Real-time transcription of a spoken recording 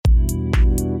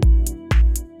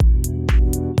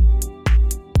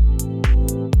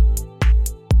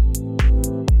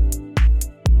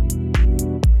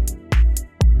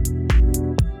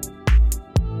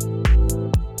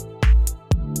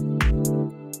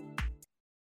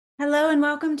Hello and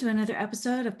welcome to another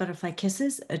episode of Butterfly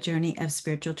Kisses, a journey of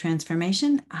spiritual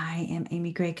transformation. I am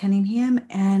Amy Gray Cunningham,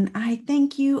 and I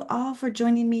thank you all for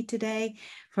joining me today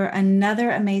for another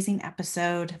amazing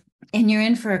episode. And you're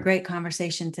in for a great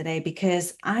conversation today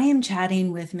because I am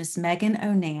chatting with Miss Megan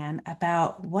Onan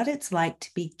about what it's like to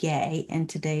be gay in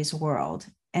today's world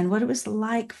and what it was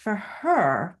like for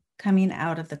her coming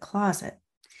out of the closet.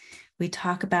 We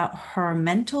talk about her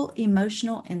mental,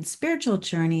 emotional, and spiritual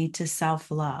journey to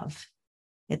self-love.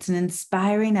 It's an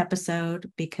inspiring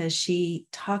episode because she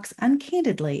talks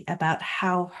uncandidly about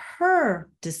how her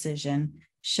decision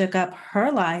shook up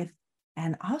her life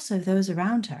and also those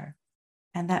around her,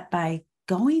 and that by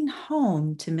going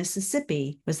home to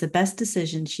Mississippi was the best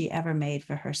decision she ever made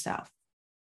for herself.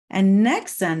 And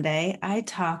next Sunday, I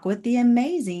talk with the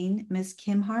amazing Miss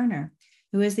Kim Harner,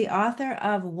 who is the author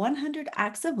of 100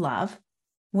 Acts of Love,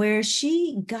 where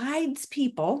she guides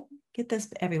people, get this,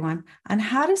 everyone, on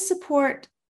how to support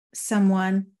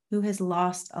someone who has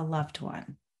lost a loved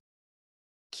one.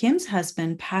 Kim's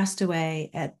husband passed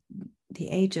away at the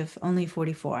age of only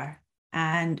 44.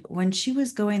 And when she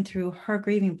was going through her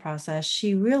grieving process,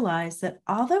 she realized that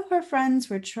although her friends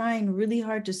were trying really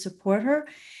hard to support her,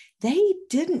 they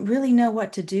didn't really know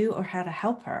what to do or how to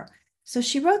help her. So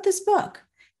she wrote this book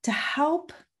to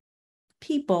help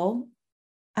people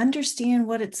understand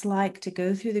what it's like to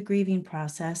go through the grieving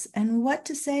process and what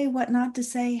to say, what not to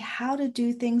say, how to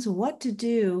do things, what to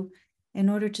do in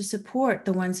order to support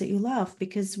the ones that you love,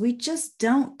 because we just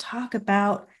don't talk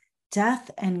about death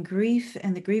and grief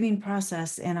and the grieving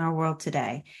process in our world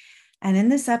today. And in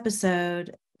this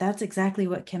episode, that's exactly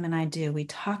what Kim and I do. We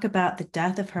talk about the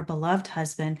death of her beloved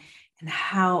husband and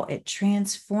how it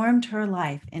transformed her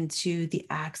life into the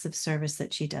acts of service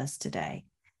that she does today.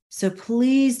 So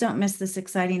please don't miss this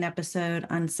exciting episode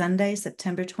on Sunday,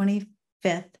 September 25th,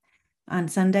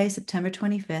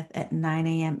 at 9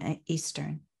 a.m.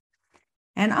 Eastern.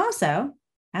 And also,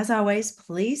 as always,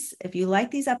 please, if you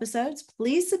like these episodes,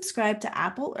 please subscribe to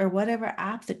Apple or whatever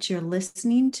app that you're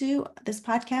listening to this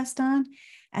podcast on.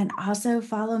 And also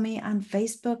follow me on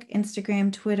Facebook,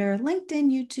 Instagram, Twitter,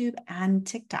 LinkedIn, YouTube, and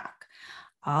TikTok.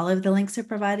 All of the links are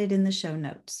provided in the show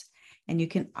notes. And you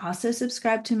can also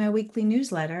subscribe to my weekly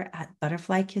newsletter at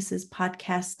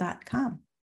butterflykissespodcast.com.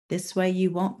 This way you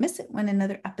won't miss it when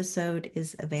another episode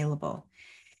is available.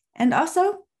 And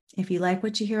also, if you like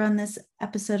what you hear on this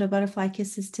episode of Butterfly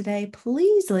Kisses today,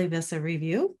 please leave us a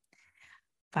review.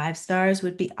 5 stars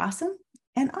would be awesome.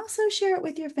 And also share it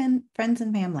with your friends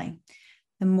and family.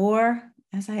 The more,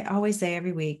 as I always say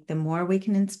every week, the more we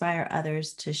can inspire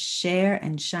others to share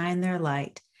and shine their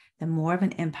light, the more of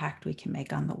an impact we can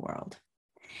make on the world.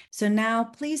 So now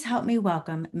please help me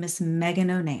welcome Miss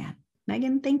Megan Onan.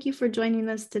 Megan, thank you for joining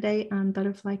us today on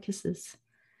Butterfly Kisses.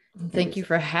 Thank you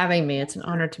for having me. It's an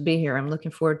honor to be here. I'm looking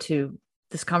forward to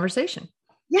this conversation.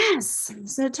 Yes.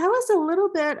 So tell us a little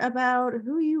bit about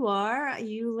who you are.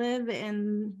 You live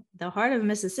in the heart of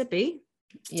Mississippi.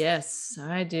 Yes,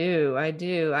 I do. I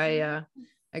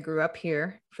grew up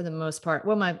here for the most part.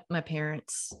 Well, my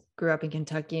parents grew up in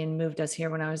Kentucky and moved us here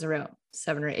when I was around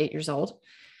 7 or 8 years old.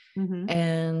 Mm-hmm.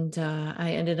 And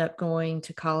I ended up going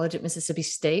to college at Mississippi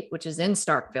State, which is in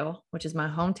Starkville, which is my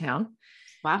hometown.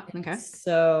 Wow. Okay.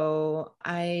 So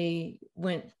I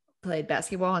played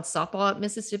basketball and softball at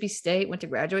Mississippi State, went to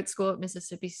graduate school at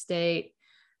Mississippi State,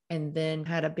 and then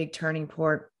had a big turning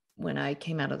point when I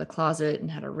came out of the closet and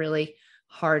had a really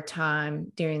hard time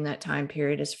during that time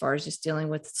period, as far as just dealing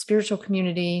with spiritual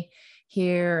community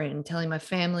here and telling my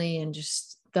family, and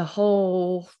just the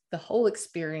whole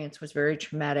experience was very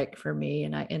traumatic for me.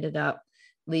 And I ended up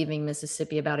leaving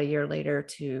Mississippi about a year later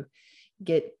to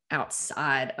get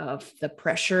outside of the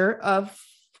pressure of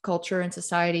culture and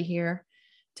society here,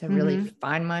 to really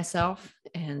find myself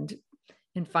and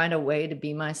find a way to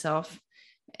be myself.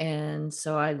 And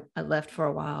so I left for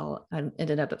a while. I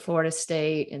ended up at Florida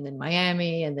State and then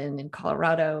Miami and then in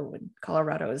Colorado. And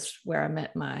Colorado is where I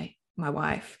met my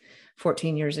wife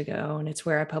 14 years ago. And it's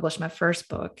where I published my first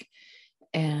book.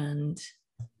 And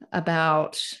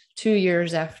about 2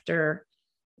 years after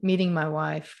meeting my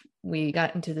wife, we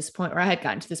got into this point, or I had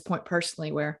gotten to this point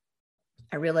personally, where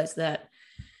I realized that,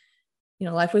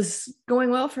 life was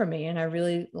going well for me and I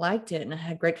really liked it. And I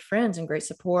had great friends and great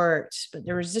support, but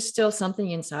there was just still something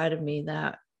inside of me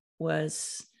that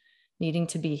was needing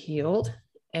to be healed.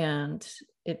 And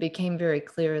it became very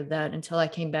clear that until I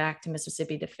came back to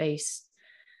Mississippi to face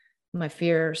my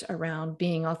fears around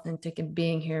being authentic and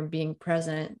being here and being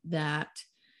present, that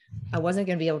I wasn't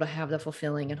going to be able to have the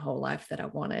fulfilling and whole life that I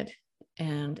wanted.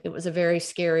 And it was a very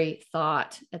scary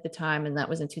thought at the time. And that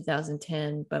was in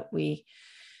 2010, but we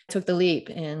took the leap,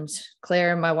 and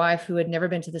Claire, my wife, who had never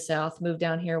been to the South, moved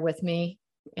down here with me,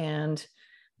 and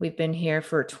we've been here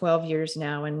for 12 years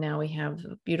now. And now we have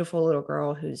a beautiful little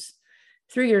girl who's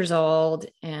 3 years old,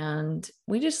 and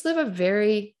we just live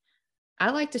I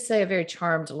like to say, a very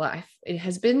charmed life. It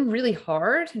has been really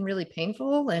hard and really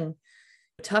painful and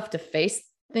tough to face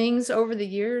things over the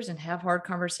years and have hard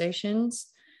conversations,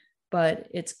 but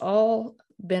it's all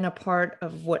been a part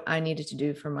of what I needed to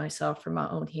do for myself, for my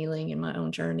own healing and my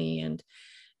own journey. And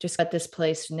just at this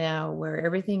place now where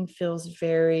everything feels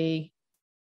very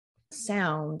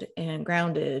sound and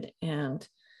grounded, and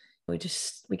we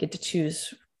get to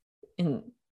choose. And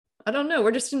I don't know,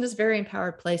 we're just in this very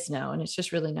empowered place now, and it's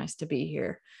just really nice to be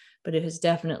here. But it has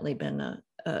definitely been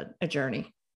a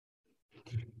journey.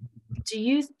 Do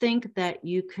you think that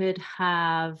you could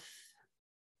have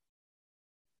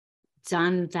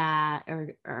done that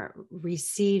or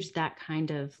received that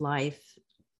kind of life?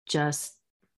 Just,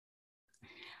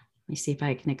 let me see if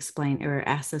I can explain or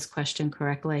ask this question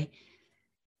correctly.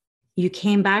 You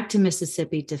came back to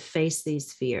Mississippi to face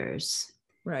these fears.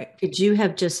 Right. Could you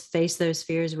have just faced those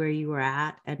fears where you were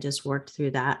at and just worked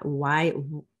through that? Why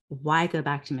go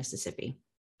back to Mississippi?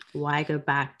 Why go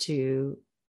back to?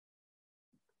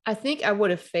 I think I would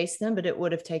have faced them, but it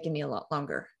would have taken me a lot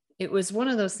longer. It was one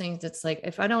of those things that's like,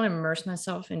 if I don't immerse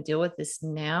myself and deal with this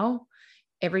now,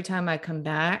 every time I come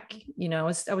back, I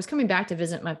was coming back to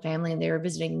visit my family and they were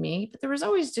visiting me, but there was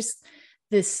always just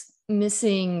this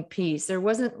missing piece. There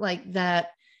wasn't like that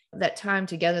time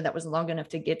together that was long enough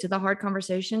to get to the hard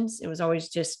conversations. It was always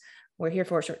just, we're here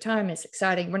for a short time. It's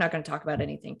exciting. We're not going to talk about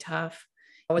anything tough.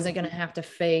 I wasn't going to have to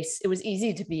face, it was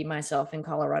easy to be myself in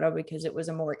Colorado because it was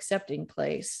a more accepting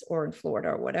place, or in Florida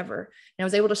or whatever. And I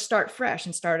was able to start fresh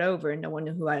and start over, and no one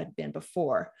knew who I had been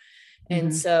before.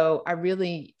 And so I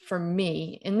really, for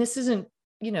me, and this isn't,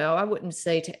 I wouldn't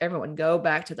say to everyone, go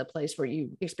back to the place where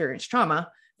you experienced trauma.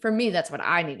 For me, that's what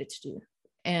I needed to do.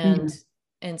 And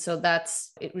so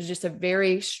it was just a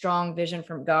very strong vision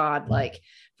from God, like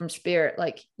from spirit,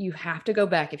 like you have to go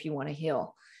back if you want to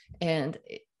heal. And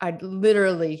I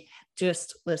literally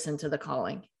just listened to the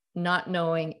calling, not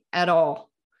knowing at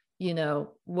all,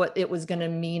 what it was going to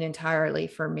mean entirely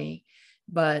for me.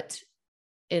 But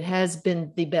it has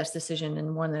been the best decision,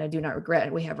 and one that I do not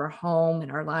regret. We have our home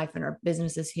and our life and our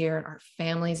businesses here, and our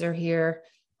families are here.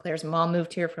 Claire's mom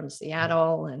moved here from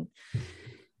Seattle, and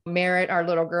Merritt, our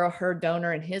little girl, her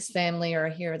donor, and his family are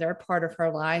here. They're a part of her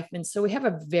life. And so we have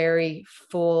a very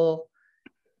full,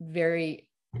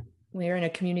 we're in a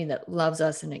community that loves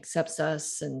us and accepts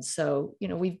us. And so,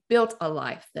 we've built a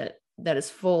life that is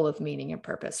full of meaning and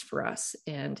purpose for us.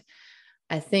 And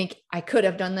I think I could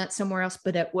have done that somewhere else,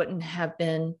 but it wouldn't have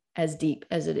been as deep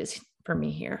as it is for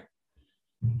me here.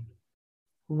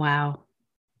 Wow.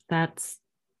 That's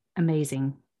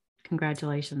amazing.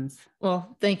 Congratulations.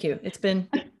 Well, thank you. It's been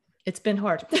hard. It's been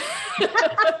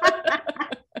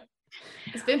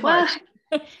hard.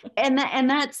 And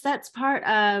that's part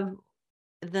of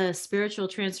the spiritual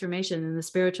transformation and the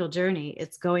spiritual journey.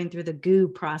 It's going through the goo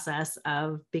process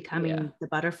of becoming the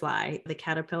butterfly. The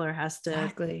caterpillar has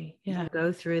to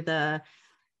go through the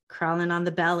crawling on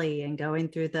the belly and going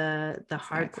through the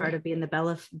hard part of being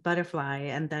the butterfly,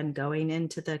 and then going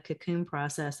into the cocoon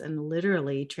process and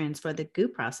literally transfer. The goo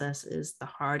process is the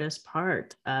hardest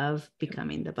part of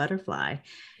becoming the butterfly.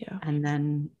 Yeah. And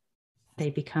then they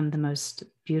become the most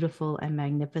beautiful and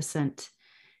magnificent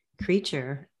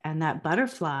creature. And that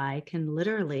butterfly can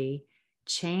literally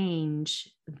change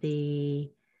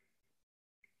the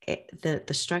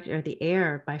structure of the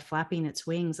air by flapping its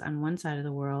wings on one side of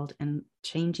the world and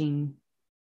changing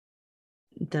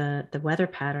the weather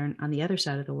pattern on the other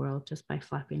side of the world just by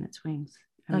flapping its wings.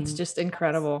 That's just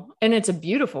incredible. And it's a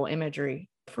beautiful imagery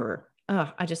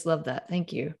I just love that.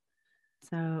 Thank you.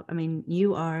 So,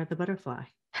 you are the butterfly.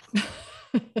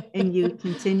 And you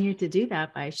continue to do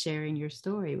that by sharing your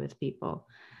story with people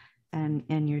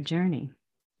and your journey.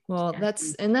 Well,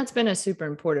 that's been a super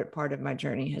important part of my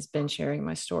journey, has been sharing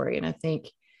my story. And I think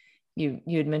you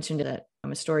had mentioned that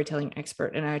I'm a storytelling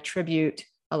expert, and I attribute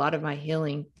a lot of my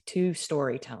healing to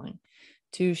storytelling,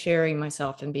 to sharing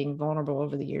myself and being vulnerable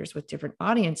over the years with different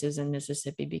audiences in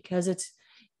Mississippi, because it's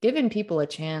given people a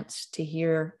chance to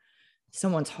hear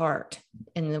someone's heart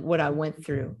and what I went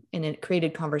through. And it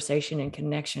created conversation and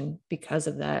connection because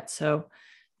of that. So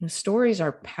stories are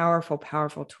a powerful,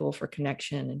 powerful tool for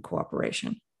connection and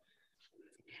cooperation.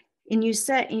 And you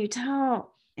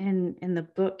tell in the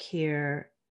book here,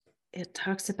 it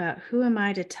talks about, who am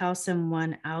I to tell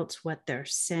someone else what their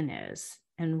sin is?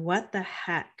 And what the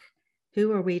heck,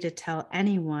 who are we to tell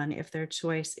anyone if their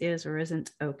choice is or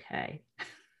isn't okay?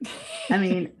 I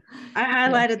mean, I Yeah.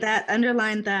 highlighted that,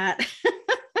 underlined that.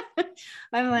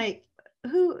 I'm like,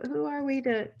 who are we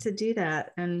to do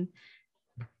that? And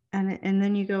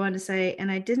then you go on to say,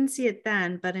 and I didn't see it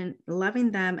then, but in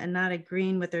loving them and not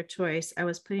agreeing with their choice, I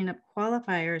was putting up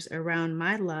qualifiers around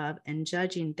my love and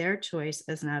judging their choice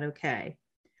as not okay.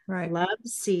 Right. Love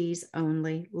sees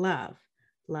only love.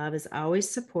 Love is always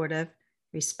supportive,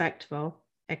 respectful,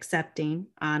 accepting,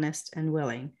 honest, and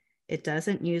willing. It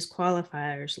doesn't use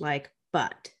qualifiers like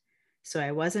but. So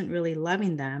I wasn't really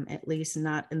loving them, at least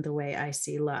not in the way I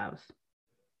see love.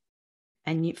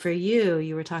 And for you,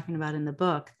 you were talking about in the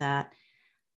book that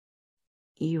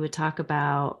you would talk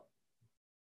about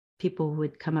people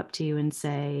would come up to you and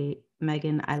say,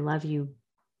 Megan, I love you,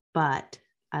 but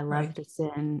I love Right. the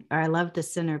sin, or I love the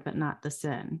sinner, but not the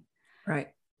sin. Right.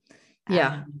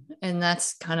 Yeah. Um, And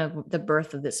that's kind of the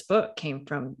birth of this book came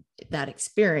from that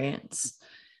experience.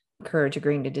 Courage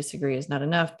agreeing to disagree is not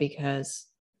enough, because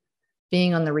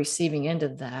being on the receiving end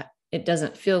of that, it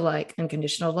doesn't feel like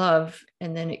unconditional love.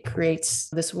 And then it creates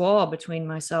this wall between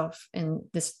myself and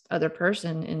this other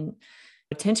person, and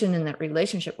tension in that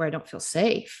relationship where I don't feel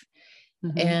safe.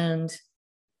 mm-hmm. And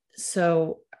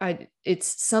so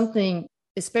it's something,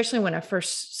 especially when I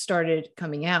first started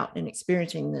coming out and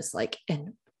experiencing this, like,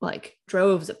 and like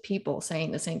droves of people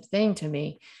saying the same thing to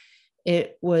me,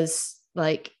 it was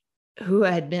like who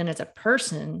I had been as a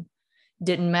person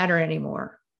didn't matter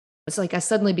anymore. It's like I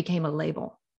suddenly became a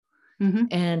label, Mm-hmm.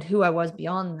 and who I was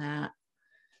beyond that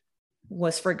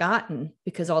was forgotten,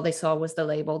 because all they saw was the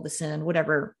label, the sin,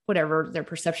 whatever their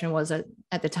perception was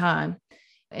at the time,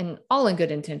 and all in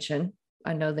good intention.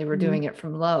 I know they were Mm-hmm. doing it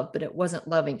from love, but it wasn't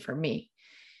loving for me.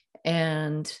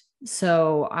 And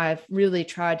so I've really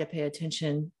tried to pay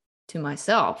attention to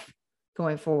myself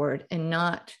going forward and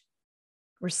not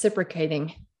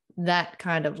reciprocating that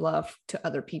kind of love to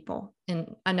other people.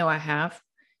 And I know I have,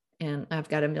 and I've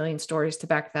got a million stories to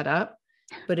back that up,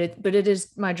 but it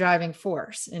is my driving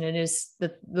force. And it is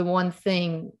the one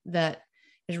thing that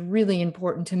is really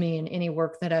important to me in any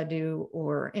work that I do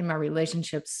or in my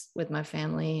relationships with my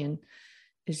family. And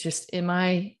it's just, am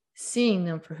I seeing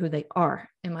them for who they are?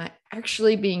 Am I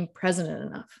actually being present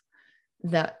enough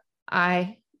that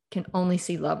I can only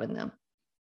see love in them?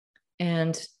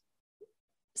 And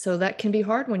so that can be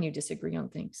hard when you disagree on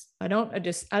things. I don't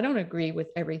agree with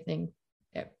everything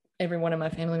every one of my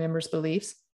family members'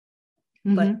 beliefs,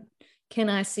 but Mm-hmm. can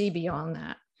I see beyond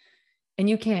that? And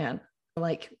you can,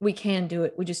 like, we can do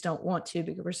it. We just don't want to,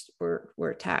 because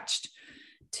we're attached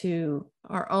to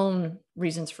our own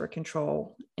reasons for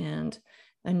control and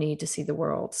a need to see the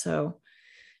world. So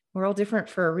we're all different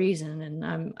for a reason. And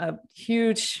I'm a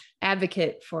huge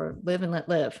advocate for live and let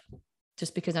live,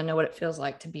 just because I know what it feels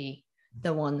like to be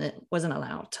the one that wasn't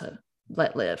allowed to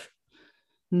let live.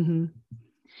 Mm-hmm.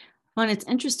 Well, and it's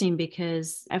interesting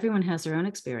because everyone has their own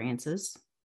experiences,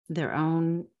 their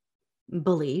own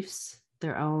beliefs,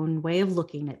 their own way of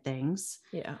looking at things.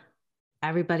 Yeah.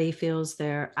 Everybody feels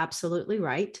they're absolutely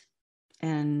right,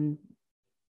 and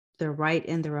they're right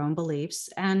in their own beliefs.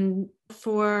 And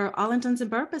for all intents and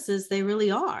purposes, they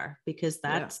really are, because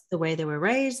that's the way they were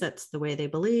raised, that's the way they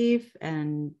believe.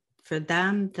 And for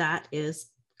them, that is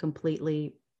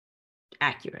completely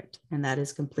accurate. And that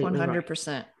is completely 100%.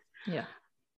 right. Yeah.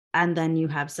 And then you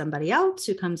have somebody else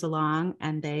who comes along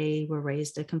and they were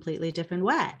raised a completely different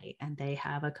way, and they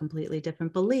have a completely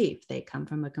different belief. They come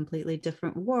from a completely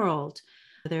different world.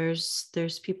 There's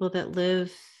people that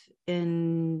live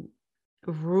in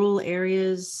rural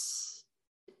areas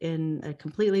in a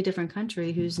completely different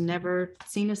country who's never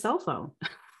seen a cell phone.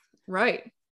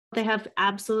 Right. They have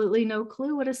absolutely no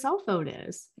clue what a cell phone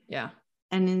is. Yeah.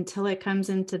 And until it comes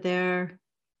into their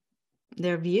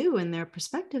view and their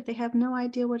perspective, they have no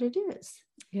idea what it is.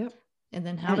 Yep. And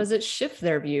then how does it shift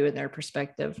their view and their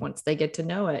perspective once they get to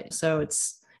know it? So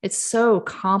it's so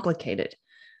complicated.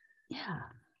 Yeah.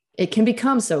 It can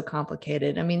become so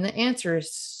complicated. I mean, the answer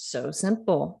is so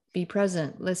simple. Be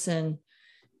present, listen,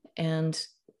 and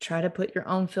try to put your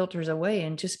own filters away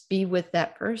and just be with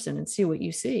that person and see what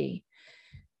you see.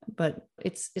 But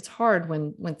it's hard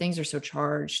when things are so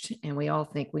charged and we all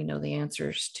think we know the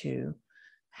answers to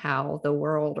how the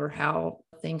world or how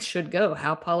things should go,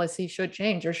 how policy should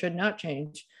change or should not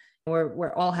change.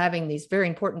 We're all having these very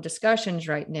important discussions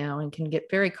right now and can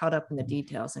get very caught up in the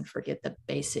details and forget the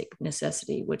basic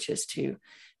necessity, which is to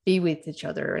be with each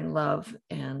other and love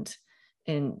and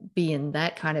be in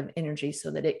that kind of energy so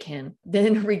that it can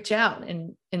then reach out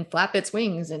and flap its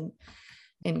wings and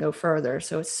go further.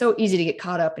 So it's so easy to get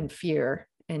caught up in fear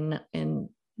and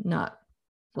not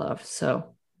love.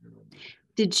 So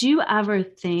did you ever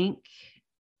think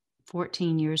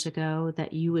 14 years ago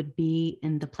that you would be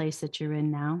in the place that you're in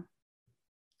now?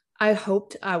 I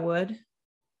hoped I would.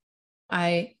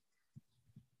 I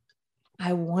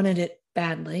wanted it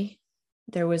badly.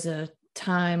 There was a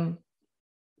time,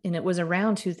 and it was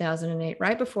around 2008,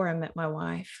 right before I met my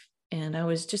wife. And I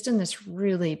was just in this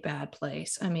really bad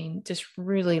place. I mean, just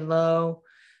really low,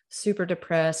 super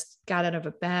depressed, got out of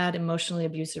a bad, emotionally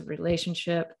abusive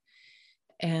relationship.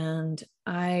 And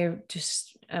I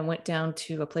went down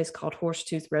to a place called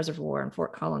Horsetooth Reservoir in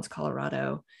Fort Collins,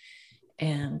 Colorado,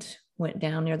 and went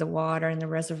down near the water in the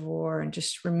reservoir, and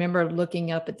just remember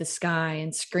looking up at the sky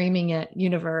and screaming at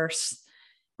universe,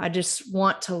 I just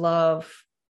want to love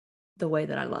the way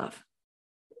that I love.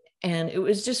 And it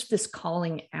was just this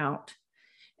calling out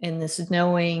and this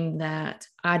knowing that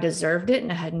I deserved it.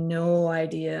 And I had no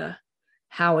idea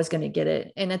how I was going to get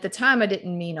it. And at the time, I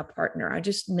didn't mean a partner. I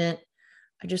just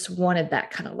wanted that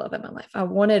kind of love in my life. I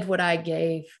wanted what I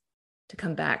gave to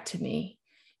come back to me.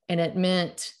 And it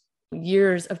meant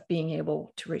years of being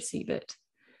able to receive it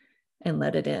and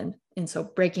let it in. And so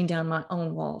breaking down my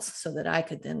own walls so that I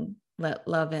could then let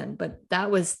love in. But that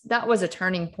was a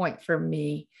turning point for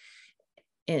me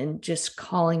in just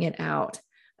calling it out,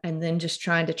 and then just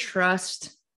trying to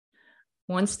trust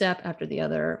one step after the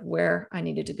other where I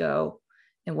needed to go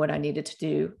and what I needed to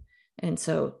do. And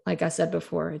so, like I said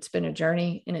before, it's been a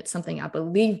journey, and it's something I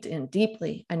believed in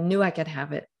deeply. I knew I could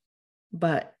have it,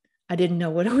 but I didn't know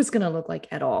what it was going to look like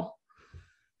at all.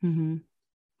 Mm-hmm.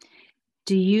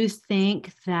 Do you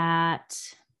think that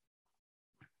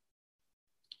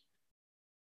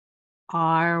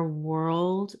our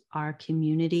world, our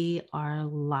community, our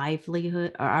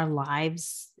livelihood, or our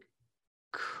lives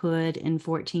could in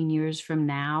 14 years from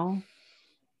now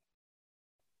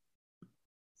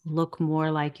look more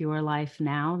like your life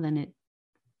now than it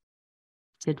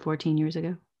did 14 years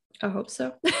ago? I hope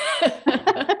so.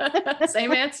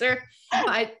 Same answer.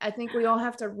 I think we all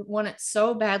have to want it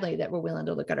so badly that we're willing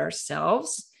to look at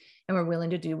ourselves and we're willing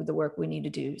to do the work we need to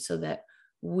do so that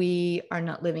we are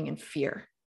not living in fear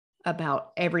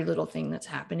about every little thing that's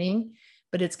happening.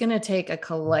 But it's going to take a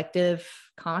collective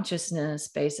consciousness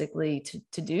basically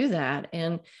to do that.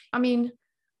 And I mean,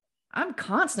 I'm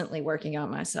constantly working on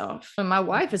myself, and my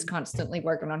wife is constantly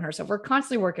working on herself. We're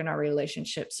constantly working our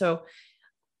relationship. So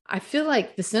I feel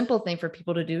like the simple thing for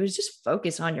people to do is just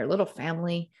focus on your little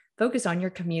family, focus on your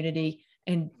community,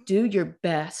 and do your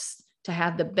best to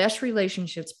have the best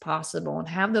relationships possible and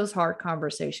have those hard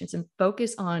conversations, and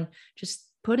focus on just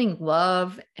putting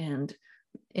love and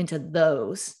into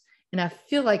those. And I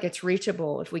feel like it's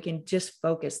reachable if we can just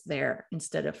focus there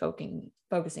instead of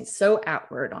focusing so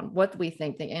outward on what we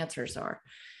think the answers are.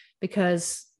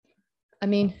 Because I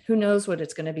mean, who knows what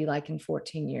it's going to be like in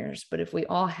 14 years, but if we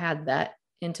all had that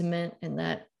intimate and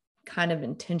that kind of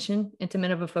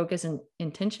intimate of a focus and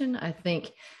intention, I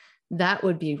think that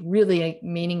would be really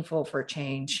meaningful for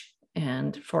change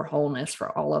and for wholeness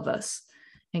for all of us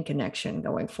and connection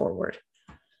going forward.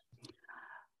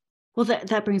 Well,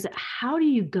 that brings it. How do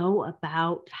you go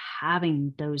about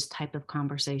having those type of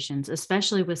conversations,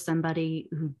 especially with somebody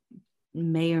who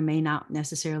may or may not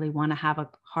necessarily want to have a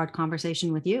hard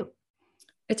conversation with you?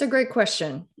 It's a great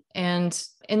question. And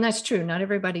that's true. Not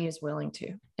everybody is willing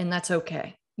to, and that's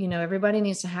okay. You know, everybody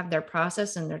needs to have their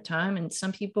process and their time. And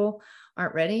some people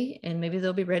aren't ready, and maybe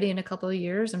they'll be ready in a couple of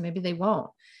years, and maybe they won't.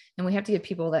 And we have to give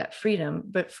people that freedom.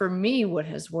 But for me, what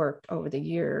has worked over the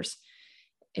years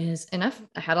is, and I've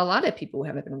had a lot of people who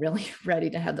haven't been really ready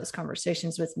to have those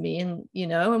conversations with me, and, you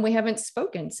know, and we haven't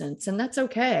spoken since, and that's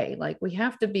okay. Like, we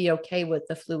have to be okay with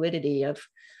the fluidity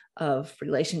of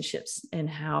relationships, and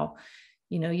how,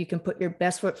 you know, you can put your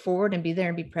best foot forward and be there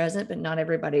and be present, but not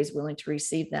everybody is willing to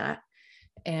receive that.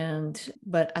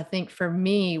 But I think for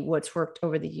me, what's worked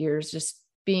over the years, just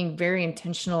being very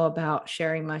intentional about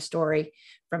sharing my story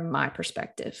from my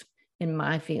perspective and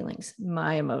my feelings,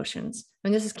 my emotions. I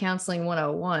mean, this is counseling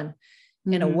 101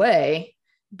 in a way,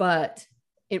 but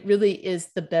it really is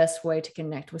the best way to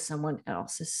connect with someone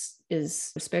else,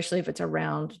 is especially if it's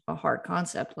around a hard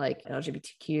concept like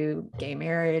LGBTQ, gay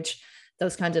marriage,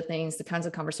 those kinds of things, the kinds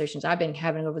of conversations I've been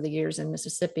having over the years in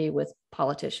Mississippi with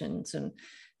politicians and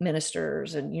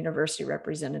ministers and university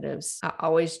representatives. I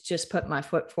always just put my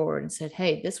foot forward and said,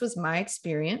 hey, this was my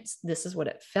experience. This is what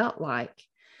it felt like.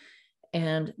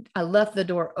 And I left the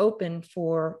door open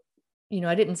for, you know,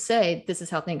 I didn't say this is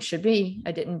how things should be.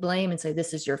 I didn't blame and say,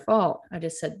 this is your fault. I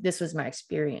just said, this was my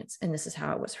experience and this is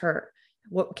how I was hurt.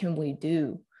 What can we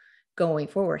do going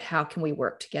forward? How can we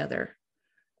work together?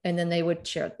 And then they would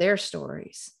share their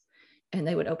stories and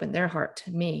they would open their heart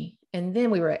to me. And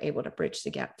then we were able to bridge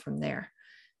the gap from there.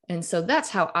 And so that's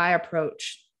how I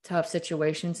approach tough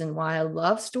situations and why I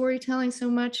love storytelling so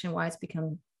much and why it's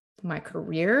become my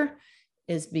career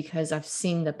is because I've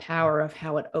seen the power of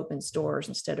how it opens doors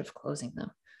instead of closing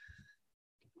them.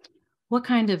 What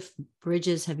kind of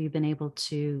bridges have you been able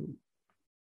to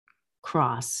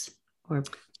cross? Or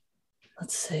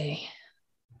let's see.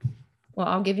 Well,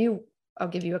 I'll give you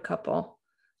a couple.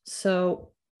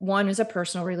 So one is a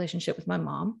personal relationship with my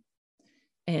mom.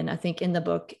 And I think in the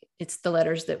book, it's the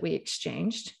letters that we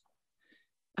exchanged.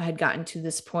 I had gotten to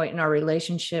this point in our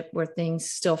relationship where things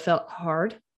still felt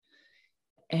hard.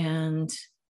 And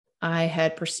I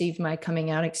had perceived my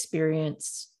coming out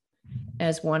experience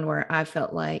as one where I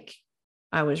felt like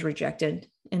I was rejected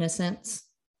in a sense,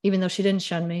 even though she didn't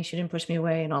shun me, she didn't push me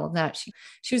away and all of that.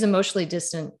 She was emotionally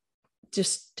distant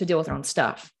just to deal with her own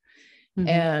stuff. Mm-hmm.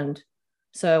 And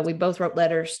so we both wrote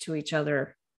letters to each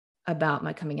other about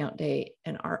my coming out date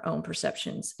and our own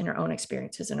perceptions and our own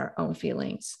experiences and our own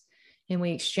feelings. And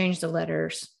we exchanged the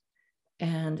letters.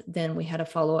 And then we had a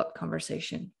follow-up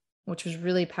conversation, which was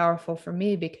really powerful for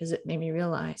me because it made me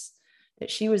realize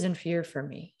that she was in fear for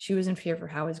me. She was in fear for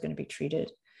how I was going to be treated.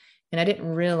 And I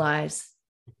didn't realize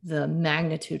the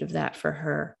magnitude of that for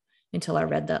her until I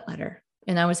read that letter.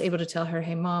 And I was able to tell her,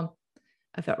 hey, Mom,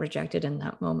 I felt rejected in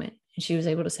that moment. And she was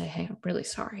able to say, hey, I'm really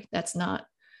sorry. That's not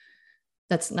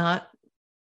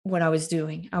what I was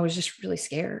doing. I was just really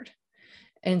scared.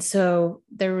 And so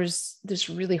there was this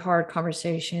really hard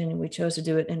conversation, and we chose to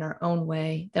do it in our own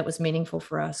way that was meaningful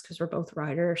for us because we're both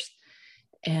writers.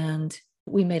 And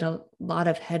we made a lot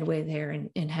of headway there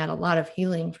and had a lot of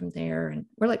healing from there. And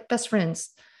we're like best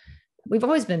friends. We've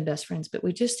always been best friends, but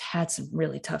we just had some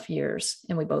really tough years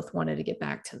and we both wanted to get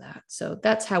back to that. So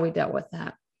that's how we dealt with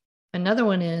that. Another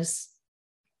one is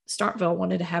Starkville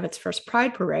wanted to have its first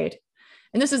Pride parade.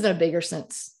 And this is in a bigger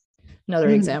sense, another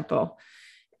example.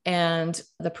 And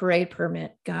the parade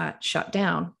permit got shut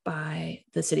down by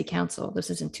the city council.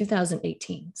 This is in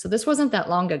 2018. So this wasn't that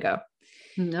long ago.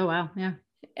 Oh, wow. Yeah.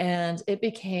 And it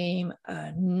became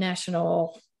a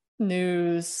national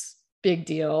news big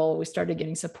deal. We started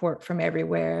getting support from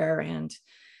everywhere. And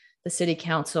the city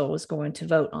council was going to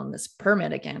vote on this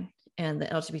permit again. And the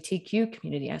LGBTQ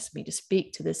community asked me to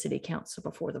speak to the city council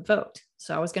before the vote.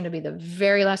 So I was going to be the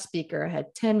very last speaker. I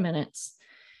had 10 minutes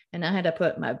and I had to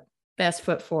put my best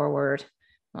foot forward.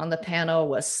 On the panel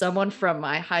was someone from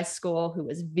my high school who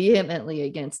was vehemently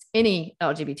against any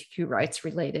LGBTQ rights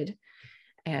related.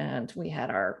 And we had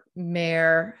our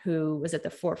mayor who was at the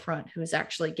forefront, who was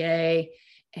actually gay.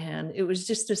 And it was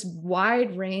just this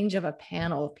wide range of a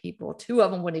panel of people. Two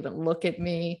of them wouldn't even look at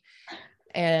me.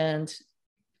 And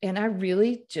I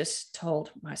really just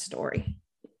told my story.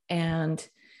 And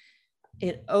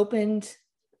it opened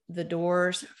the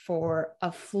doors for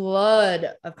a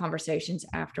flood of conversations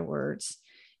afterwards.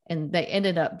 And they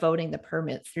ended up voting the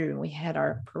permit through and we had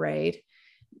our parade.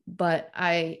 But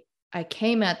I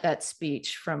came at that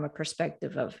speech from a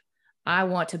perspective of, I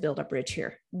want to build a bridge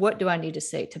here. What do I need to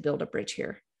say to build a bridge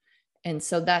here? And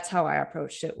so that's how I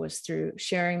approached it, was through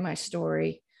sharing my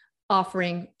story,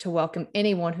 offering to welcome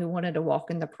anyone who wanted to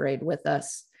walk in the parade with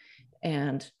us.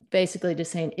 And basically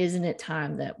just saying, isn't it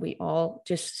time that we all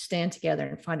just stand together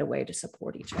and find a way to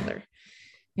support each other?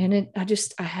 And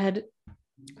I had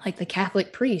like the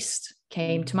Catholic priest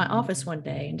came to my office one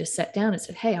day and just sat down and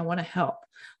said, hey, I want to help.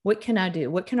 What can I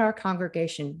do? What can our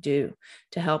congregation do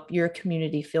to help your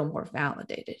community feel more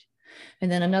validated?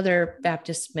 And then another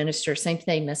Baptist minister, same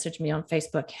thing, messaged me on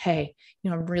Facebook. Hey,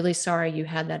 I'm really sorry you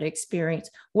had that experience.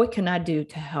 What can I do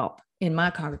to help in my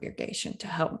congregation to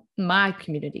help my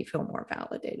community feel more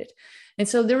validated? And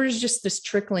so there was just this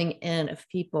trickling in of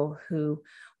people who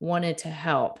wanted to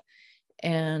help.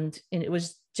 And it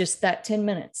was just that 10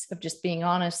 minutes of just being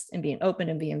honest and being open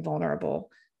and being vulnerable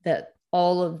that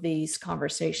all of these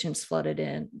conversations flooded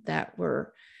in that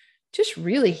were just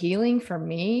really healing for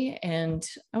me. And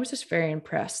I was just very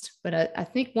impressed. But I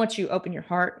think once you open your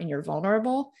heart and you're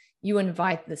vulnerable, you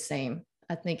invite the same.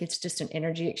 I think it's just an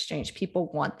energy exchange. People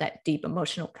want that deep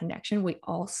emotional connection. We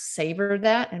all savor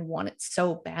that and want it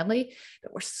so badly,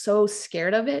 but we're so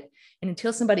scared of it. And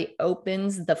until somebody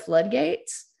opens the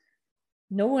floodgates,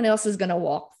 no one else is going to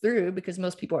walk through because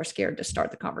most people are scared to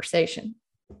start the conversation.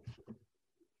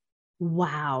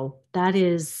 Wow. That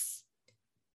is,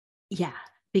 yeah.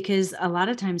 Because a lot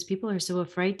of times people are so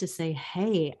afraid to say,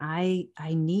 hey, I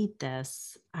need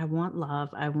this. I want love.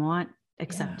 I want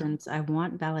acceptance. I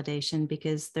want validation,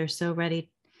 because they're so ready.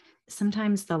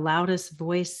 Sometimes the loudest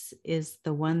voice is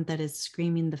the one that is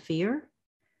screaming the fear.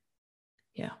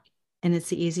 Yeah. And it's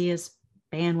the easiest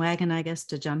bandwagon, I guess,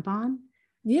 to jump on.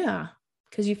 Yeah.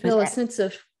 Because you feel a sense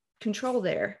of control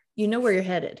there. You know where you're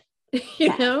headed,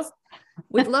 you know?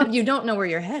 with love, you don't know where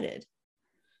you're headed.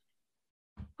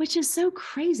 Which is so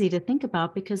crazy to think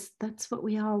about because that's what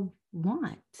we all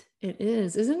want. It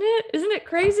is, isn't it? Isn't it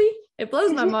crazy? It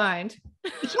blows my mind.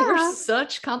 Yeah. We're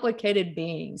such complicated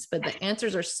beings, but the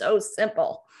answers are so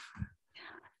simple.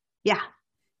 Yeah.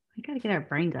 We got to get our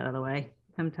brains out of the way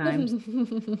sometimes.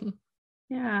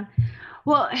 Yeah.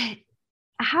 Well,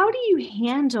 how do you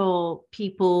handle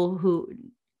people who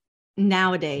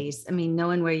nowadays, I mean,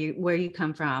 knowing where you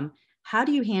come from, how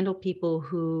do you handle people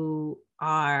who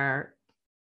are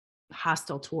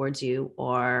hostile towards you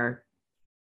or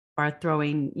are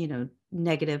throwing,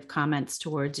 negative comments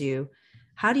towards you?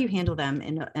 How do you handle them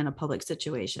in a public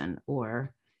situation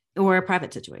or a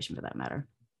private situation for that matter?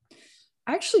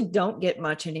 I actually don't get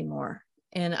much anymore.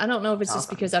 And I don't know if it's just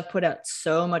because I've put out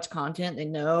so much content. They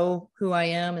know who I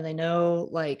am and they know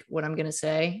like what I'm going to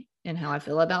say and how I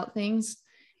feel about things.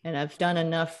 And I've done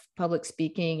enough public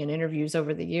speaking and interviews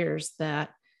over the years that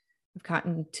I've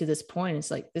gotten to this point.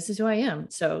 It's like, this is who I am.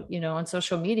 So, on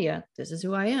social media, this is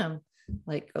who I am.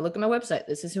 Like, go look at my website.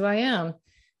 This is who I am.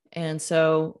 And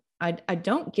so I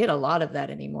don't get a lot of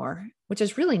that anymore, which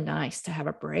is really nice to have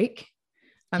a break.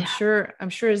 I'm sure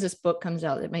as this book comes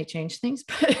out, it may change things,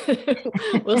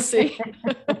 but we'll see.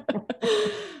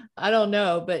 I don't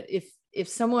know. But if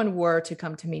someone were to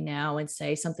come to me now and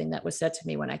say something that was said to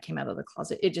me when I came out of the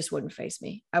closet, it just wouldn't faze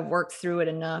me. I've worked through it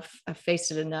enough. I've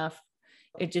faced it enough.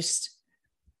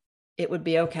 It would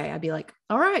be okay. I'd be like,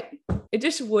 all right. It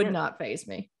just would not faze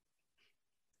me.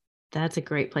 That's a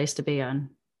great place to be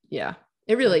on. Yeah,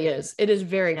 it really is. It is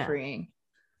very freeing.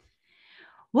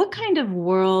 What kind of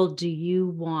world do you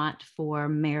want for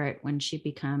Merritt when she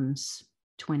becomes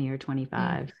 20 or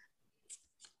 25?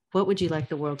 What would you like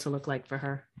the world to look like for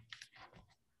her?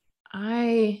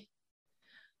 I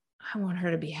want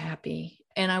her to be happy,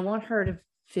 and I want her to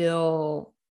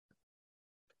feel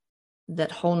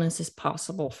that wholeness is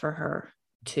possible for her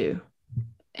too.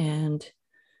 And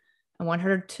I want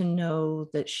her to know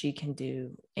that she can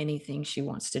do anything she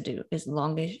wants to do as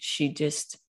long as she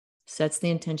just sets the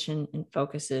intention and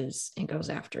focuses and goes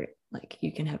after it. Like,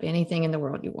 you can have anything in the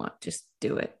world you want, just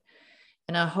do it.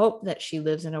 And I hope that she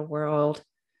lives in a world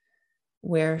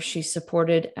where she's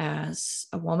supported as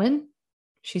a woman.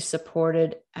 She's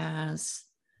supported as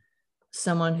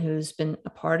someone who's been a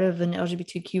part of an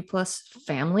LGBTQ plus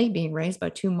family, being raised by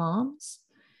two moms.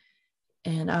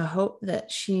 And I hope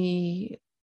that she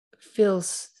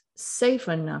feels safe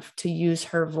enough to use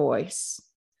her voice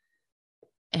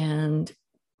and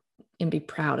be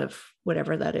proud of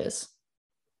whatever that is.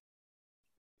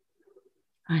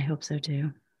 I hope so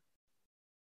too.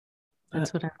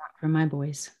 That's what I want for my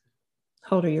boys.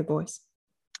 How old are your boys?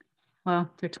 Well,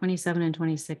 they're 27 and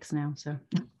 26 now, so.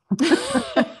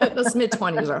 Those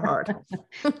mid-20s are hard.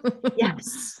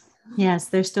 Yes,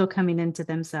 they're still coming into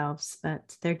themselves,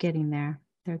 but they're getting there.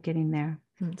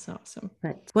 That's awesome.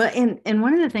 But and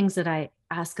one of the things that I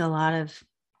ask a lot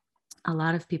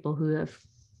of people who have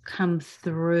come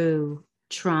through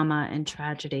trauma and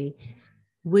tragedy,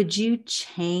 would you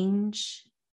change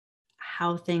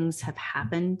how things have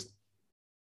happened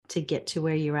to get to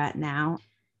where you're at now?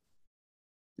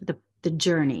 The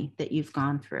journey that you've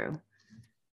gone through.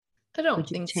 I don't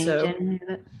think so.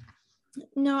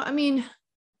 No, I mean,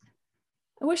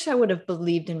 I wish I would have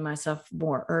believed in myself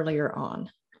more earlier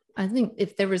on. I think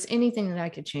if there was anything that I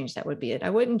could change, that would be it. I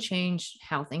wouldn't change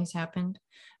how things happened.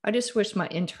 I just wish my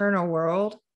internal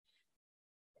world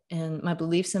and my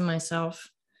beliefs in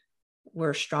myself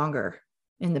were stronger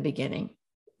in the beginning,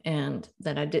 and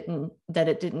that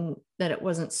it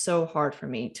wasn't so hard for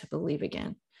me to believe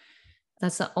again.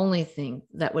 That's the only thing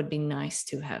that would be nice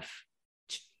to have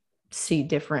see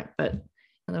different, but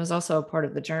that was also a part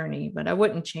of the journey. But I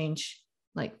wouldn't change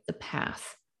like the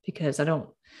path, because I don't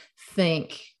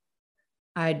think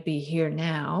I'd be here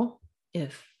now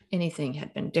if anything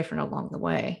had been different along the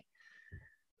way.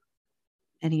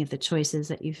 Any of the choices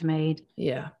that you've made.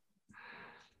 Yeah.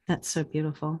 That's so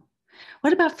beautiful.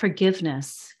 What about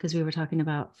forgiveness? Because we were talking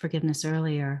about forgiveness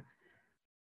earlier.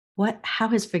 How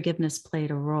has forgiveness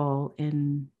played a role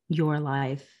in your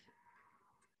life,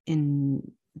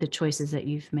 in the choices that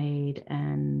you've made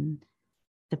and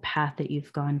the path that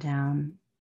you've gone down?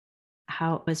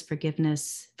 How was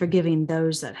forgiveness, forgiving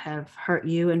those that have hurt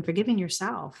you and forgiving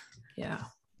yourself?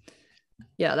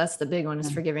 Yeah, that's the big one,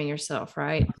 is forgiving yourself,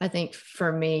 right? I think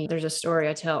for me, there's a story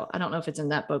I tell. I don't know if it's in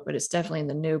that book, but it's definitely in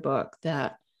the new book,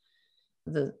 that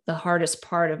the hardest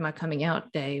part of my coming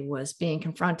out day was being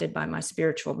confronted by my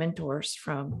spiritual mentors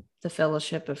from the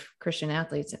Fellowship of Christian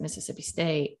Athletes at Mississippi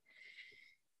State.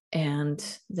 and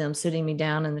them sitting me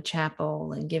down in the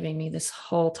chapel and giving me this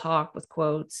whole talk with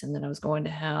quotes, and that I was going to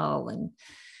hell, and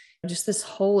just this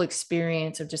whole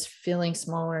experience of just feeling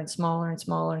smaller and smaller and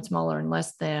smaller and smaller and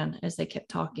less than as they kept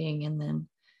talking. And then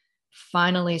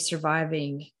finally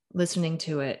surviving, listening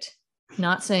to it,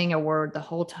 not saying a word the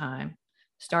whole time,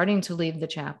 starting to leave the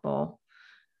chapel.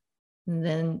 And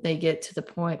then they get to the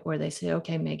point where they say,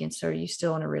 okay, Megan, so are you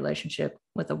still in a relationship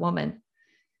with a woman?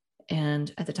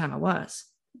 And at the time I was,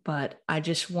 but I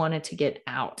just wanted to get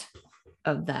out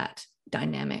of that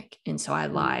dynamic. And so I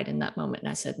lied in that moment and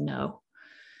I said no.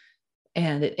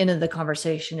 And it ended the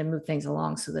conversation and moved things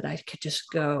along so that I could just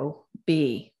go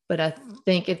be. But I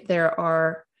think if there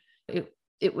are,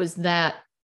 it was that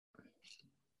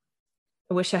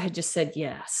I wish I had just said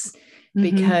yes,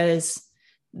 because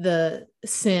the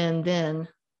sin then,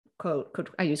 quote,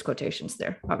 I use quotations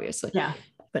there, obviously, yeah,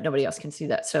 but nobody else can see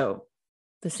that. So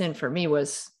the sin for me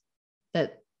was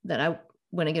that I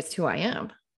went against who I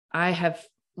am. I have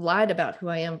lied about who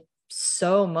I am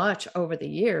so much over the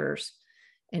years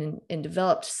and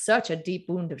developed such a deep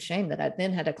wound of shame that I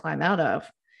then had to climb out of.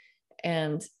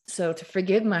 And so to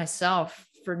forgive myself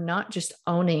for not just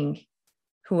owning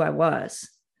who I was,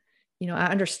 I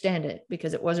understand it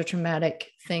because it was a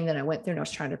traumatic thing that I went through, and I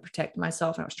was trying to protect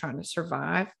myself and I was trying to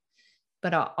survive.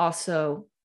 But I also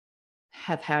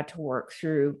have had to work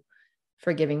through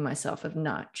forgiving myself of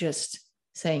not just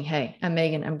saying, hey, I'm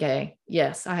Megan, I'm gay.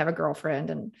 Yes, I have a girlfriend.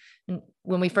 And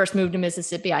when we first moved to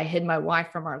Mississippi, I hid my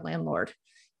wife from our landlord.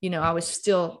 I was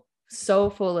still so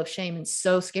full of shame and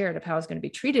so scared of how I was going to be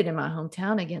treated in my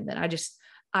hometown again that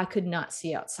I could not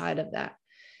see outside of that.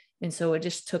 And so it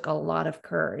just took a lot of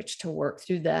courage to work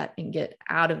through that and get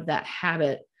out of that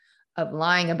habit of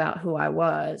lying about who I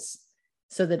was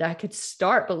so that I could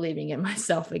start believing in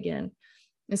myself again.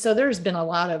 And so there's been a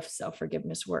lot of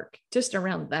self-forgiveness work just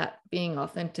around that, being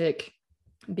authentic,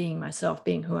 being myself,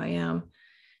 being who I am.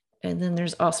 And then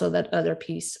there's also that other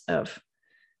piece of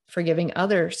forgiving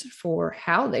others for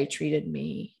how they treated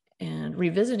me and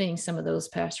revisiting some of those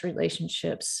past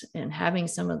relationships and having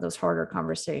some of those harder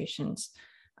conversations.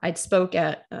 I'd spoke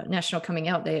at National Coming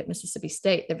Out Day at Mississippi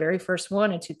State, the very first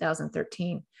one in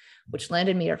 2013, which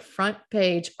landed me a front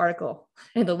page article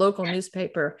in the local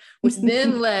newspaper, which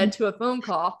then led to a phone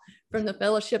call from the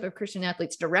Fellowship of Christian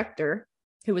Athletes director,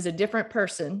 who was a different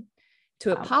person,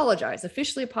 to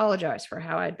officially apologize for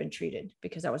how I'd been treated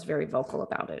because I was very vocal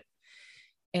about it.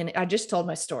 And I just told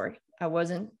my story. I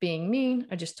wasn't being mean.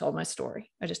 I just told my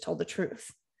story. I just told the truth.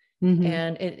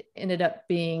 And it ended up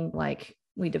being like,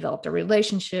 we developed a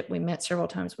relationship. We met several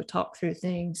times. We talked through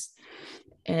things.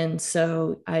 And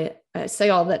so I say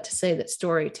all that to say that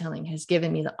storytelling has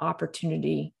given me the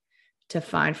opportunity to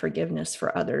find forgiveness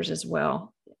for others as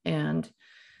well. And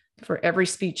for every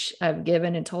speech I've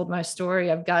given and told my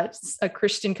story, I've got a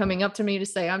Christian coming up to me to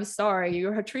say, I'm sorry you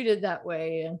were treated that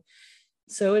way. And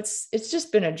so it's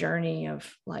just been a journey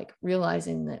of like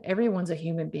realizing that everyone's a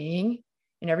human being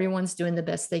and everyone's doing the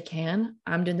best they can.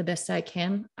 I'm doing the best I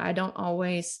can. I don't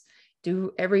always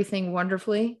do everything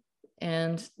wonderfully,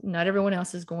 and not everyone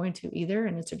else is going to either.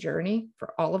 And it's a journey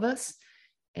for all of us.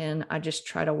 And I just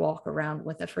try to walk around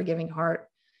with a forgiving heart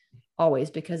always,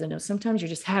 because I know sometimes you're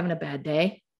just having a bad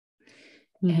day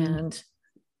and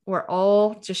we're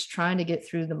all just trying to get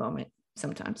through the moment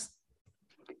sometimes.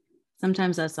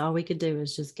 Sometimes that's all we could do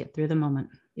is just get through the moment.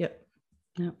 Yep.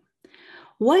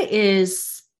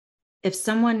 If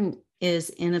someone is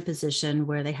in a position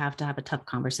where they have to have a tough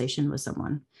conversation with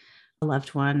someone, a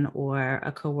loved one or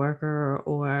a coworker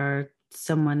or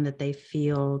someone that they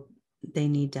feel they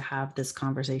need to have this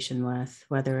conversation with,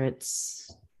 whether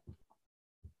it's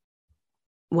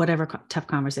whatever tough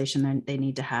conversation they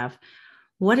need to have,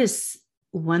 what is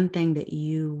one thing that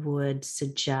you would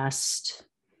suggest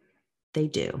they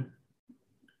do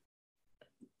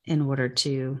in order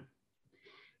to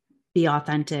be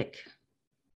authentic,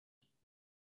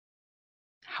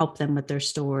 help them with their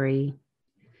story?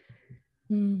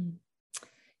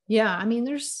 Yeah, I mean,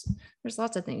 there's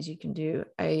lots of things you can do.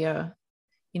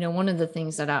 One of the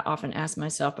things that I often ask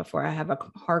myself before I have a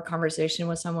hard conversation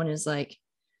with someone is like,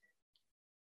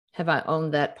 have I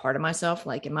owned that part of myself?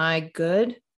 Like, am I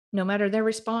good no matter their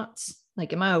response?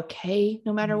 Like, am I okay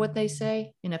no matter what they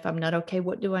say? And if I'm not okay,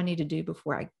 what do I need to do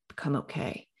before I become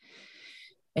okay?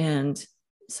 And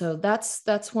so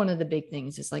that's one of the big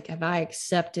things is like, have I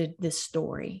accepted this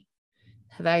story?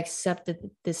 Have I accepted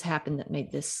that this happened that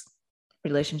made this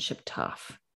relationship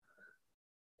tough?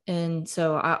 And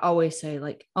so I always say,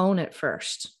 like, own it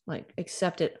first, like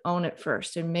accept it, own it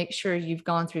first, and make sure you've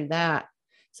gone through that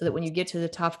so that when you get to the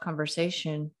tough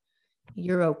conversation,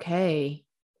 you're okay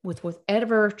with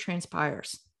whatever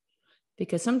transpires.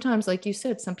 because sometimes, like you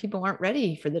said, some people aren't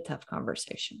ready for the tough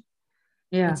conversation.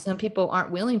 Yeah. And some people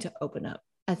aren't willing to open up.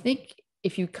 I think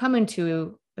if you come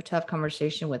into a tough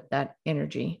conversation with that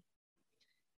energy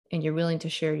and you're willing to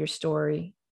share your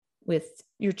story with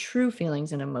your true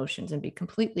feelings and emotions and be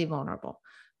completely vulnerable,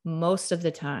 most of the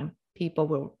time people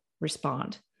will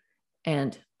respond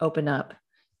and open up,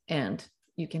 and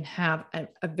you can have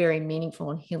a very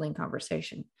meaningful and healing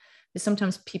conversation. Because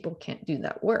sometimes people can't do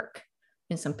that work,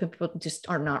 and some people just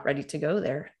are not ready to go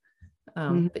there.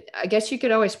 But I guess you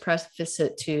could always preface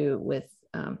it too with,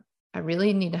 I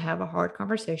really need to have a hard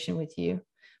conversation with you.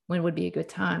 When would be a good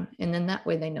time? And then that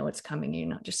way they know it's coming. You're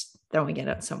not just throwing it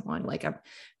at someone. Like I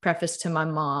prefaced to my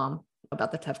mom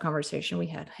about the tough conversation we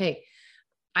had. Hey,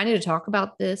 I need to talk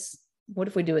about this. What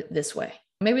if we do it this way?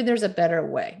 Maybe there's a better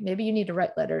way. Maybe you need to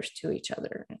write letters to each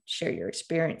other and share your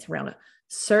experience around a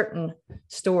certain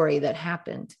story that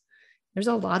happened. There's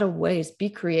a lot of ways. Be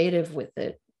creative with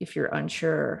it if you're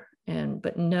unsure.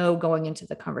 But no, going into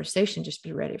the conversation, just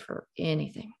be ready for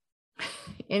anything,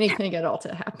 anything at all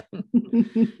to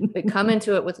happen. But come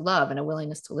into it with love and a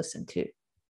willingness to listen too,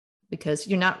 because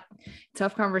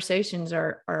tough conversations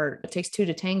it takes two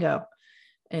to tango.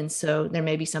 And so there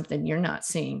may be something you're not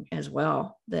seeing as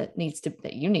well that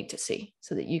you need to see,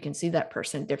 so that you can see that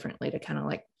person differently, to kind of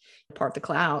like part the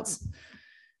clouds.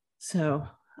 So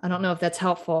I don't know if that's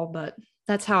helpful, but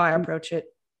that's how I approach it.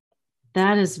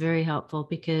 That is very helpful,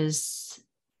 because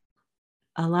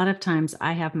a lot of times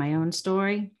I have my own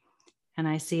story and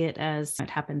I see it as it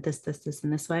happened this,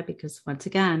 and this way, because once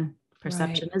again,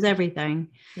 perception is everything.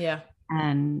 Yeah.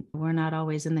 And we're not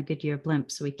always in the Goodyear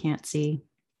blimp, so we can't see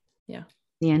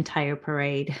the entire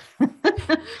parade.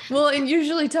 Well, and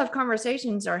usually tough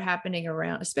conversations are happening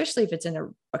around, especially if it's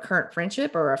in a current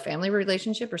friendship or a family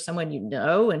relationship or someone you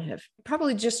know and have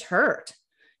probably just hurt.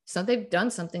 So they've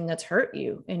done something that's hurt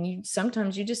you. And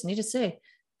sometimes you just need to say,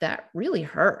 that really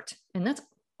hurt. And that's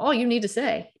all you need to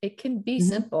say. It can be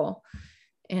simple.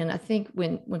 And I think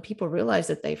when people realize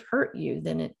that they've hurt you,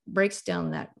 then it breaks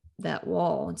down that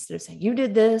wall. Instead of saying, you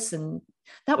did this and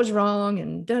that was wrong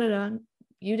and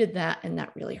you did that and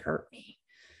that really hurt me.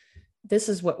 This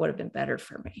is what would have been better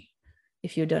for me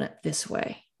if you had done it this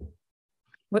way.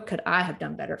 What could I have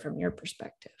done better from your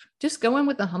perspective? Just go in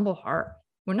with a humble heart.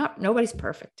 Nobody's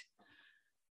perfect.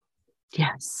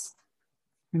 Yes.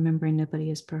 Remembering nobody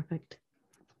is perfect.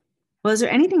 Well, is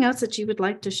there anything else that you would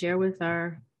like to share with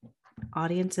our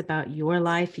audience about your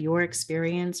life, your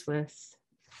experience with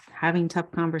having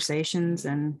tough conversations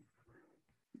and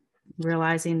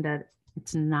realizing that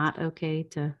it's not okay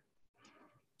to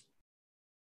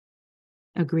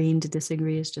agreeing to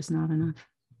disagree is just not enough?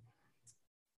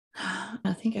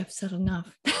 I think I've said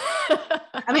enough.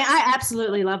 I mean, I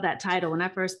absolutely love that title when I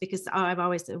first, because I've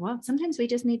always said, well, sometimes we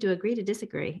just need to agree to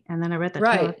disagree. And then I read that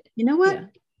title. You know what?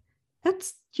 Yeah.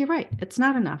 You're right. It's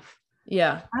not enough.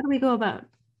 Yeah. How do we go about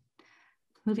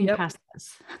moving past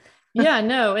this? Yeah,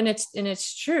 no. And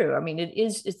it's true. I mean,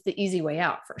 it's the easy way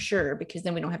out for sure, because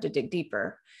then we don't have to dig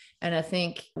deeper. And I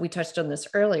think we touched on this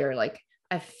earlier. Like,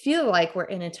 I feel like we're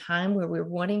in a time where we're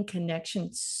wanting connection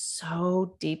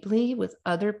so deeply with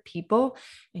other people,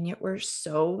 and yet we're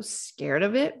so scared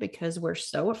of it because we're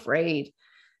so afraid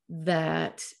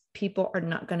that people are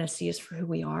not going to see us for who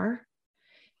we are.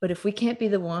 But if we can't be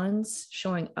the ones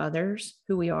showing others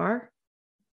who we are,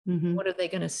 what are they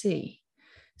going to see?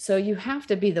 So you have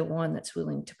to be the one that's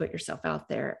willing to put yourself out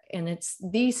there. And it's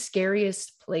the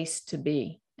scariest place to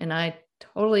be. And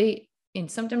and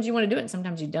sometimes you want to do it and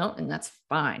sometimes you don't, and that's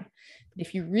fine. But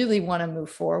if you really want to move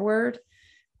forward,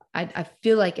 I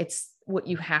feel like it's what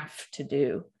you have to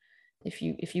do if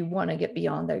you want to get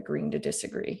beyond the agreeing to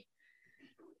disagree.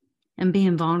 And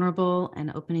being vulnerable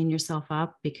and opening yourself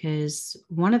up, because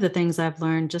one of the things I've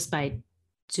learned just by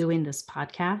doing this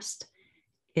podcast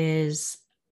is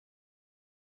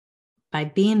by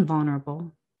being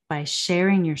vulnerable, by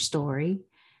sharing your story,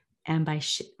 and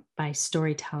by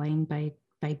storytelling, by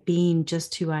being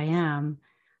just who I am,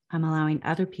 I'm allowing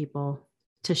other people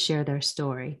to share their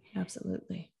story.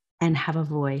 Absolutely. And have a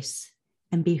voice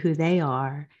and be who they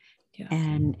are. Yeah.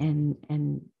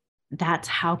 And that's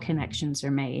how connections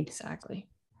are made. Exactly.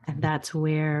 And that's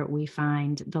where we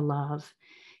find the love.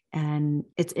 And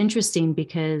it's interesting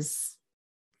because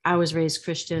I was raised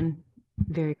Christian,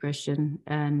 very Christian,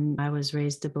 and I was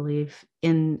raised to believe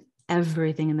in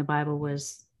everything in the Bible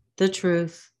was the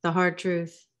truth, the hard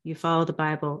truth. You follow the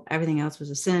Bible, everything else was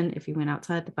a sin if you went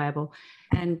outside the Bible.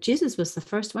 And Jesus was the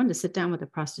first one to sit down with the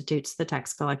prostitutes, the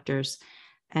tax collectors.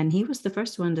 And he was the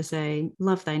first one to say,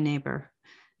 love thy neighbor.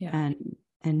 Yeah.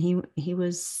 And he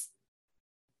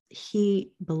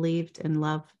believed in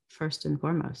love first and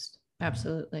foremost.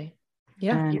 Absolutely.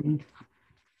 Yeah. And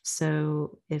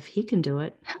so if he can do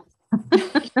it,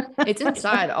 It's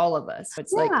inside all of us.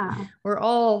 It's like we're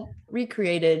all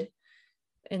recreated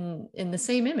in the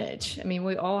same image. I mean,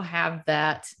 we all have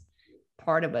that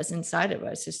part of us inside of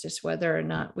us. It's just whether or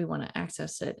not we want to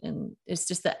access it. And it's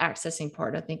just the accessing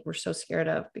part I think we're so scared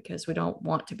of, because we don't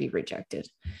want to be rejected.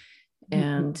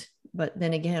 And but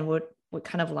then again, what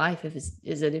kind of life is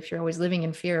it if you're always living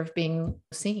in fear of being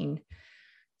seen?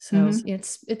 So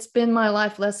it's been my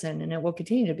life lesson, and it will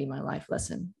continue to be my life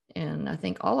lesson. And I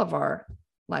think all of our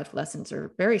life lessons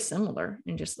are very similar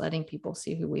in just letting people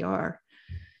see who we are.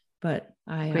 But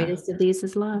greatest of these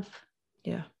is love.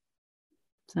 Yeah.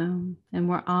 So, and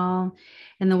we're all,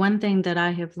 and the one thing that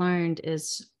I have learned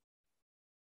is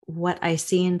what I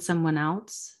see in someone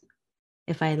else,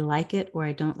 if I like it or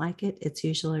I don't like it, it's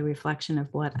usually a reflection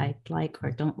of what I like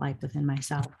or don't like within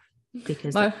myself.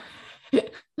 Because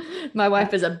my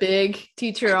wife is a big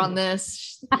teacher on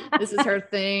this. This is her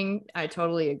thing. I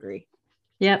totally agree.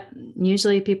 Yep.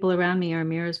 Usually people around me are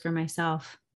mirrors for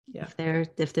myself. Yeah.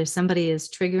 If there's somebody is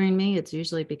triggering me, it's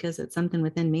usually because it's something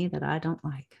within me that I don't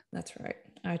like. That's right.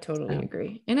 I totally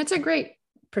agree. And it's a great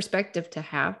perspective to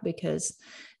have, because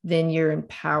then you're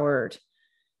empowered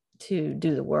to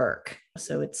do the work.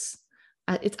 So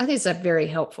I think it's a very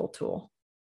helpful tool.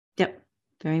 Yep.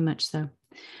 Very much so.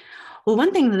 Well,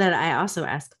 one thing that I also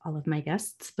ask all of my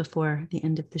guests before the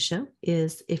end of the show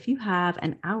is if you have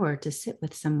an hour to sit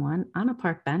with someone on a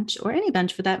park bench, or any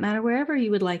bench for that matter, wherever you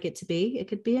would like it to be, it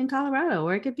could be in Colorado,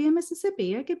 or it could be in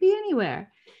Mississippi, or it could be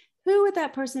anywhere. Who would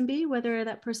that person be, whether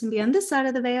that person be on this side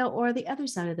of the veil or the other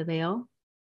side of the veil?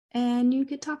 And you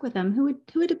could talk with them. Who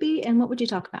would it be, and what would you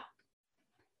talk about?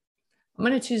 I'm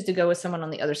going to choose to go with someone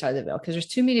on the other side of the veil, because there's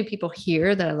too many people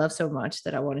here that I love so much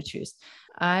that I want to choose.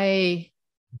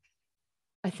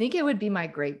 I think it would be my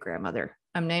great grandmother.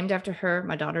 I'm named after her.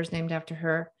 My daughter's named after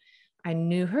her. I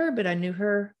knew her, but I knew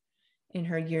her in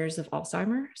her years of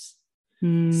Alzheimer's.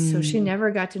 So she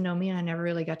never got to know me, and I never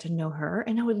really got to know her.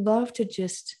 And I would love to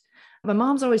my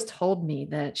mom's always told me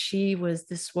that she was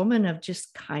this woman of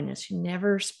just kindness. She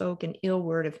never spoke an ill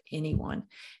word of anyone.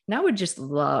 And I would just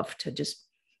love to just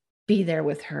be there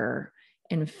with her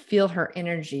and feel her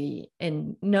energy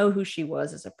and know who she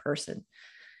was as a person.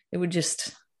 I would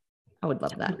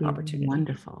love that opportunity.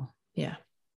 Wonderful. Yeah.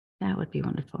 That would be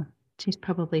wonderful. She's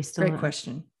probably still great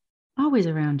question. Always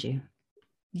around you.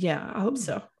 Yeah, I hope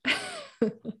so.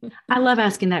 I love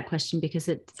asking that question because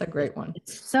it's a great one.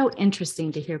 It's so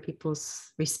interesting to hear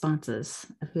people's responses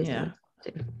of who they would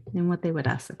do and what they would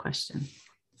ask the question.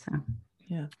 So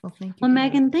yeah. Well, thank you. Well,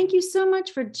 Megan, thank you so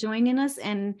much for joining us.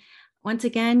 And once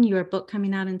again, your book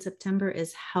coming out in September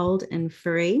is Held and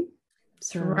Free.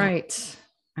 So right.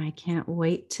 I can't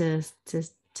wait to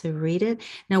read it.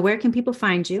 Now, where can people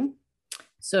find you?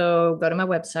 So go to my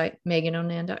website,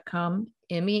 meganonan.com,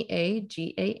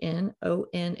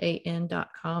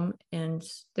 MEAGANONAN.com. And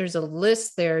there's a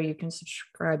list there you can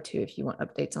subscribe to if you want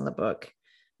updates on the book.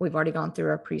 We've already gone through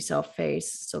our pre-sale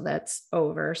phase, so that's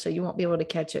over. So you won't be able to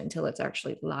catch it until it's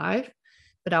actually live,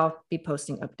 but I'll be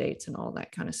posting updates and all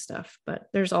that kind of stuff. But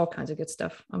there's all kinds of good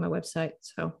stuff on my website.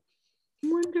 So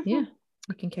wonderful. Yeah,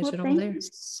 you can catch it over there. Thank you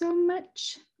so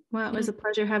much. Well, it was a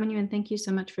pleasure having you, and thank you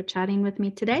so much for chatting with me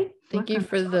today. Thank you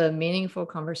for the meaningful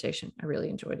conversation. I really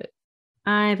enjoyed it.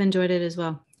 I've enjoyed it as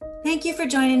well. Thank you for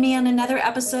joining me on another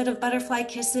episode of Butterfly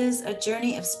Kisses, a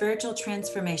journey of spiritual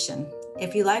transformation.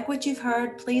 If you like what you've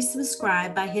heard, please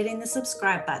subscribe by hitting the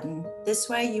subscribe button. This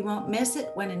way you won't miss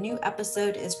it when a new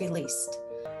episode is released.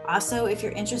 Also, if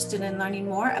you're interested in learning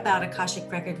more about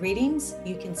Akashic Record readings,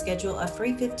 you can schedule a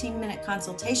free 15-minute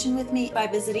consultation with me by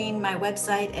visiting my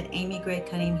website at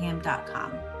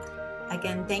amygraycunningham.com.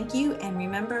 Again, thank you, and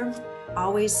remember,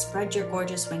 always spread your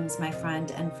gorgeous wings, my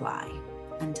friend, and fly.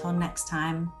 Until next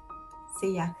time,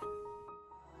 see ya.